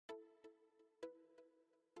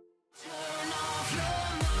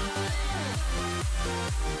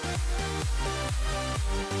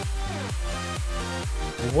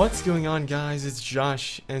What's going on, guys? It's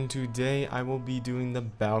Josh, and today I will be doing the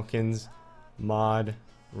Balkans mod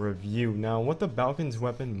review. Now, what the Balkans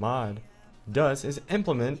weapon mod does is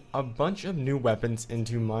implement a bunch of new weapons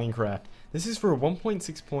into Minecraft. This is for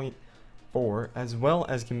 1.6.4 as well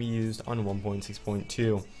as can be used on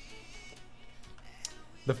 1.6.2.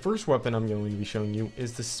 The first weapon I'm going to be showing you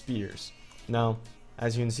is the spears. Now,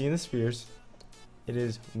 as you can see in the spears, it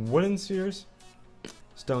is wooden spears,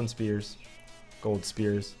 stone spears, gold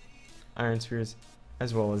spears, iron spears,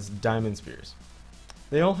 as well as diamond spears.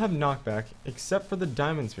 They all have knockback except for the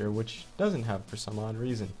diamond spear, which doesn't have for some odd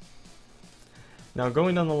reason. Now,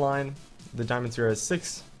 going down the line, the diamond spear has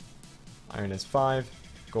 6, iron has 5,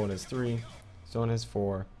 gold has 3, stone has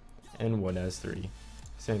 4, and wood has 3,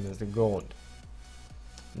 same as the gold.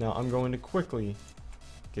 Now I'm going to quickly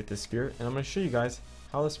get this spear, and I'm going to show you guys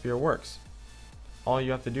how the spear works. All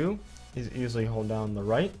you have to do is easily hold down the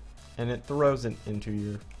right, and it throws it into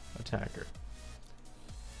your attacker.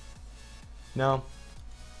 Now,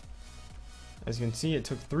 as you can see, it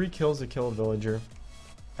took 3 kills to kill a villager,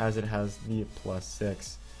 as it has the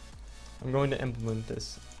 +6. I'm going to implement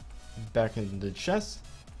this back into the chest.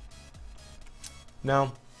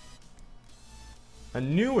 Now, a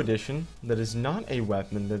new addition that is not a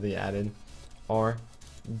weapon that they added are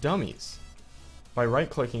dummies. By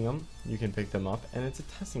right-clicking them, you can pick them up, and it's a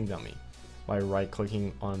testing dummy. By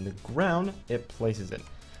right-clicking on the ground, it places it.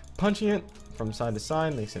 Punching it from side to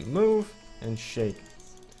side makes it move and shake.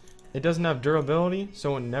 It doesn't have durability,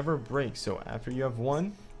 so it never breaks, so after you have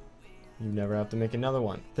one, you never have to make another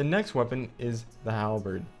one. The next weapon is the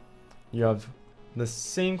halberd. You have the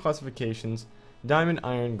same classifications: diamond,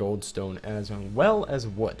 iron, gold, stone, as well as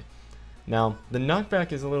wood. Now, the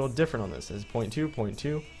knockback is a little different on this. It's 0.2,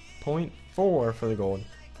 0.2, 0.4 for the gold,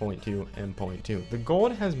 0.2, and 0.2. The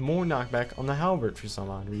gold has more knockback on the halberd for some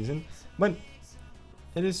odd reason, but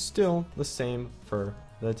it is still the same for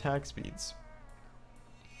the attack speeds.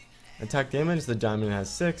 Attack damage, the diamond has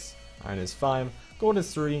 6, iron has 5, gold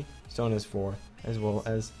has 3, stone has 4, as well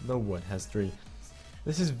as the wood has 3.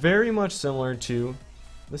 This is very much similar to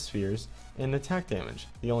the spheres in attack damage.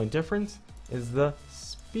 The only difference is the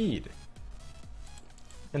speed.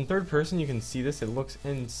 In third person, you can see this, it looks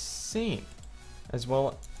insane. As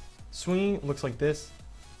well, swinging looks like this,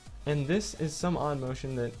 and this is some odd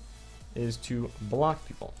motion that is to block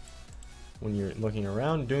people. When you're looking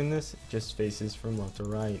around doing this, it just faces from left to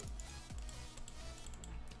right.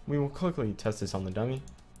 We will quickly test this on the dummy.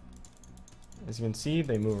 As you can see,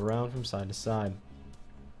 they move around from side to side.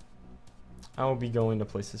 I will be going to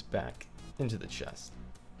place this back into the chest.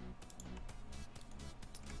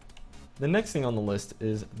 The next thing on the list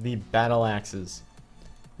is the battle axes.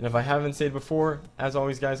 And if I haven't said before, as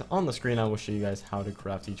always guys, on the screen I will show you guys how to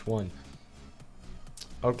craft each one.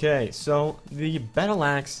 Okay, so the battle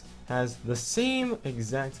axe has the same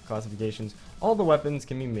exact classifications. All the weapons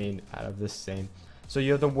can be made out of the same. So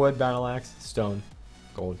you have the wood battle axe, stone,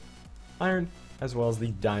 gold, iron, as well as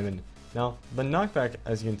the diamond. Now, the knockback,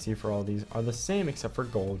 as you can see for all these, are the same except for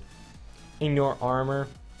gold. Ignore armor,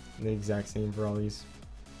 the exact same for all these.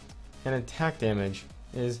 And attack damage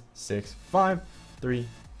is 6, 5, 3,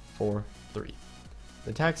 4, 3.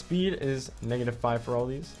 The attack speed is -5 for all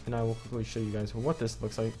these, and I will quickly show you guys what this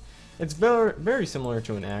looks like. It's very, very similar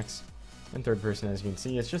to an axe. In third person, as you can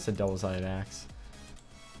see, it's just a double-sided axe.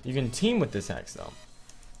 You can team with this axe though,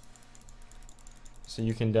 so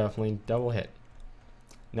you can definitely double hit.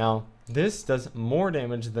 Now, this does more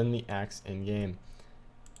damage than the axe in game,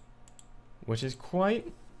 which is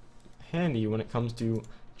quite handy when it comes to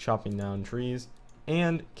chopping down trees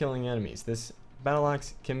and killing enemies. This battle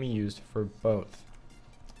axe can be used for both.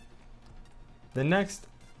 The next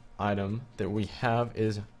item that we have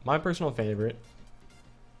is my personal favorite,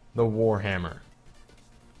 the Warhammer.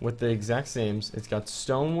 With the exact same, it's got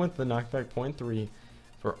stone with the knockback 0.3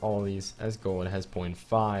 for all these, as gold has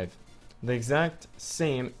 0.5. The exact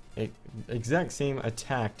same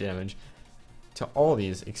attack damage to all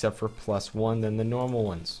these except for +1 than the normal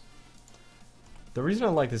ones. The reason I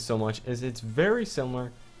like this so much is it's very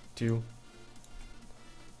similar to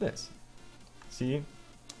this. See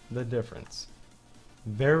the difference?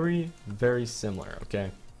 Very, very similar,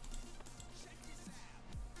 okay?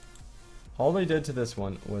 All they did to this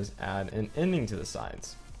one was add an ending to the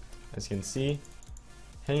sides. As you can see,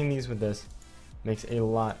 hitting these with this makes a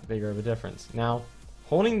lot bigger of a difference. Now,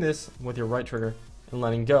 holding this with your right trigger and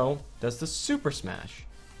letting go does the super smash,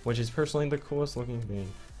 which is personally the coolest looking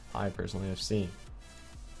thing I personally have seen.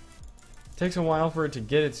 It takes a while for it to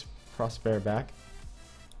get its crossbear back,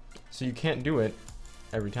 so you can't do it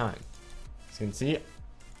every time. As you can see,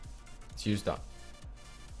 it's used up.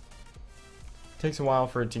 Takes a while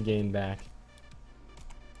for it to gain back,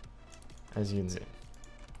 as you can see.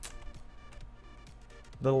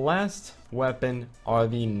 The last weapon are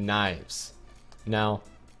the knives. Now,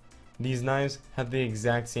 these knives have the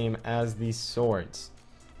exact same as these swords.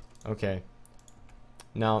 Okay.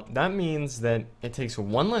 Now, that means that it takes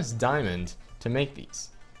one less diamond to make these.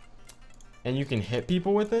 And you can hit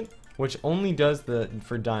people with it, which only does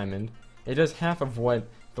for diamond. It does half of what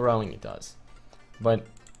throwing it does. But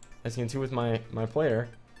as you can see with my player,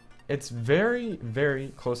 it's very,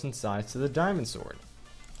 very close in size to the diamond sword.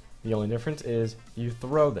 The only difference is you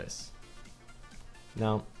throw this.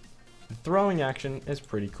 Now, the throwing action is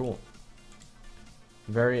pretty cool.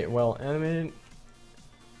 Very well animated,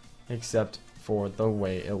 except for the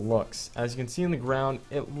way it looks. As you can see on the ground,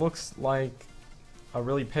 it looks like a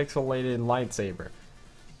really pixelated lightsaber,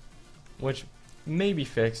 which may be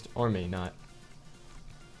fixed or may not.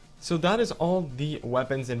 So that is all the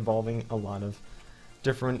weapons involving a lot of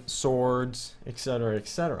different swords, etc.,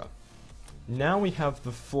 etc. Now we have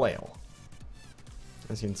the flail.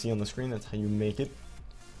 As you can see on the screen, that's how you make it.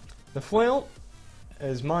 The flail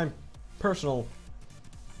is my personal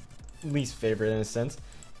least favorite in a sense.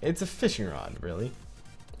 It's a fishing rod, really.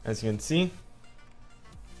 As you can see,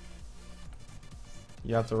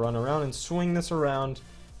 you have to run around and swing this around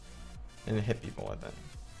and hit people with it.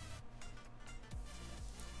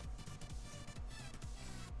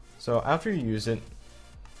 So after you use it,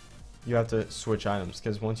 you have to switch items,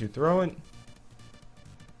 because once you throw it,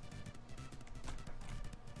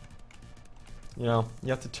 you know, you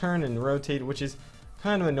have to turn and rotate, which is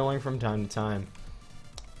kind of annoying from time to time,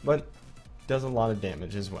 but does a lot of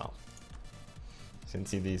damage as well. You can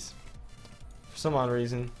see these. For some odd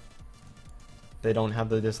reason, they don't have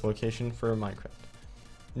the dislocation for Minecraft.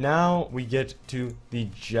 Now we get to the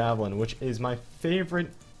javelin, which is my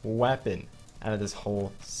favorite weapon out of this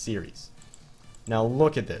whole series. Now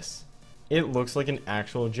look at this. It looks like an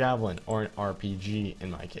actual javelin, or an RPG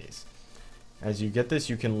in my case. As you get this,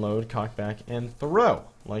 you can load, cock back, and throw,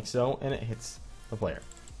 like so, and it hits the player.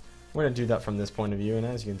 We're going to do that from this point of view, and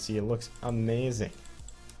as you can see, it looks amazing.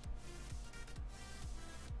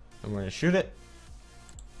 And we're going to shoot it,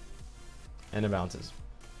 and it bounces.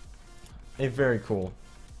 A very cool,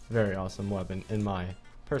 very awesome weapon, in my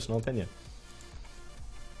personal opinion.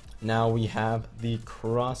 Now we have the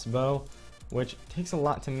crossbow, which takes a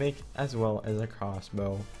lot to make, as well as a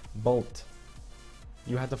crossbow bolt.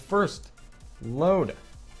 You have to first load,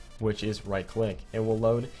 which is right click. It will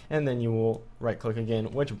load, and then you will right click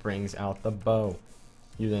again, which brings out the bow.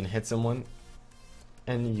 You then hit someone,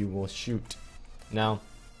 and you will shoot. Now,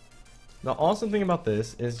 the awesome thing about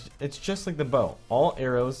this is it's just like the bow. All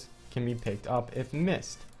arrows can be picked up if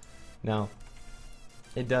missed. Now,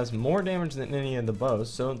 it does more damage than any of the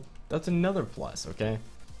bows, so that's another plus, okay?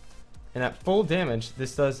 And at full damage,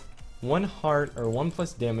 this does 1 heart or 1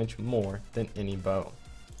 plus damage more than any bow.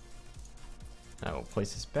 I will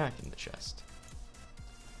place this back in the chest.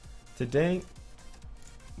 Today,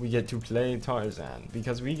 we get to play Tarzan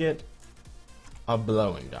because we get a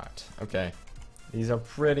blowing dart, okay? These are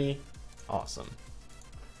pretty awesome.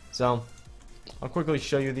 So, I'll quickly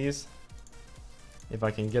show you these, if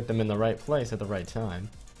I can get them in the right place at the right time.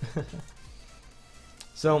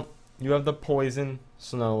 So, you have the poison,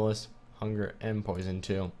 snowless, hunger, and poison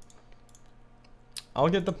 2. I'll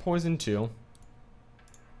get the poison 2.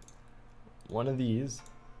 One of these,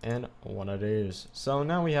 and one of these. So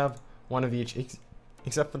now we have one of each,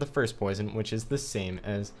 except for the first poison, which is the same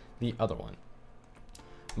as the other one.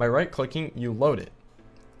 By right clicking, you load it.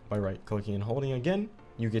 By right clicking and holding again,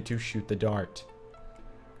 you get to shoot the dart.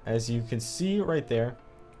 As you can see right there,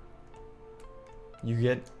 you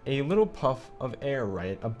get a little puff of air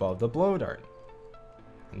right above the blow dart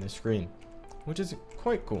on the screen, which is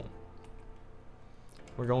quite cool.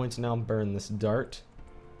 We're going to now burn this dart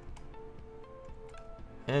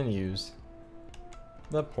and use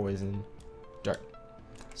the poison dart.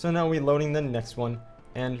 So now we're loading the next one,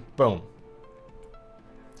 and boom.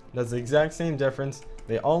 Does the exact same difference.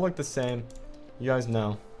 They all look the same. You guys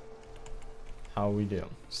know how we do.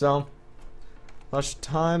 So, rush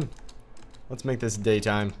time. Let's make this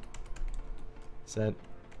daytime. Set.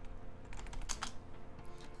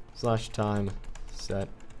 Slash time. Set.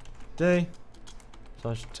 Day.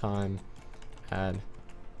 Slash time. Add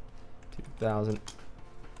 2000.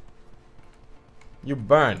 You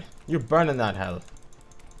burn. You burn in that hell.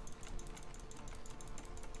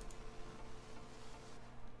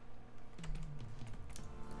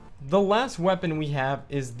 The last weapon we have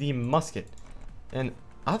is the musket. And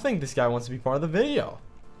I think this guy wants to be part of the video.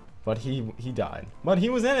 but he died. But he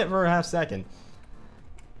was in it for a half second.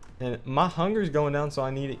 And my hunger's going down, so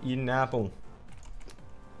I need to eat an apple.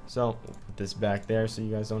 So, put this back there so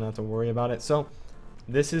you guys don't have to worry about it. So,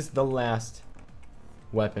 this is the last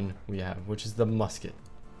weapon we have, which is the musket.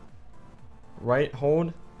 Right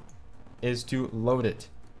hold is to load it.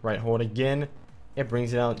 Right hold again, it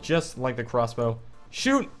brings it out just like the crossbow.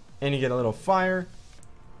 Shoot! And you get a little fire,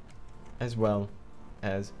 as well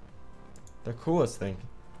as the coolest thing,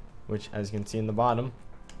 which, as you can see in the bottom,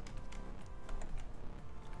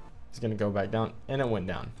 is going to go back down, and it went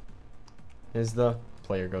down. Is the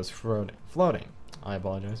player goes floating. I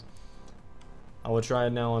apologize. I will try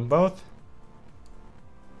it now on both.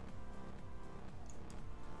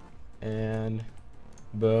 And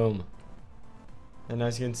boom. And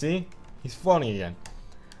as you can see, he's floating again.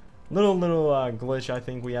 Little glitch I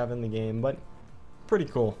think we have in the game, but pretty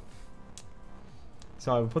cool.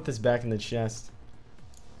 So I will put this back in the chest.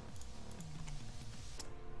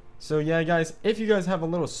 So yeah, guys, if you guys have a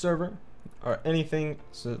little server or anything,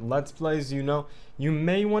 so Let's Plays, you know, you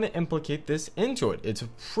may want to implicate this into it. It's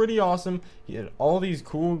pretty awesome. You had all these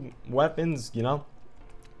cool weapons, you know.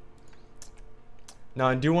 Now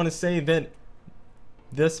I do want to say that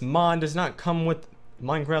this mod does not come with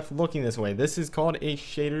Minecraft looking this way. This is called a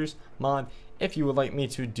shaders mod. If you would like me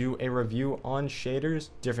to do a review on shaders,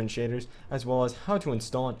 different shaders, as well as how to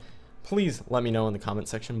install it, please let me know in the comment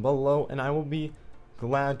section below, and I will be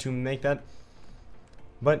glad to make that.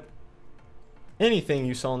 But anything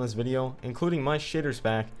you saw in this video, including my shaders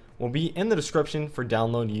pack, will be in the description for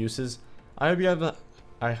download uses. I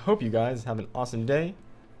hope you guys have an awesome day,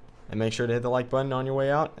 and make sure to hit the like button on your way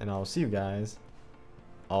out, and I'll see you guys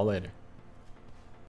all later.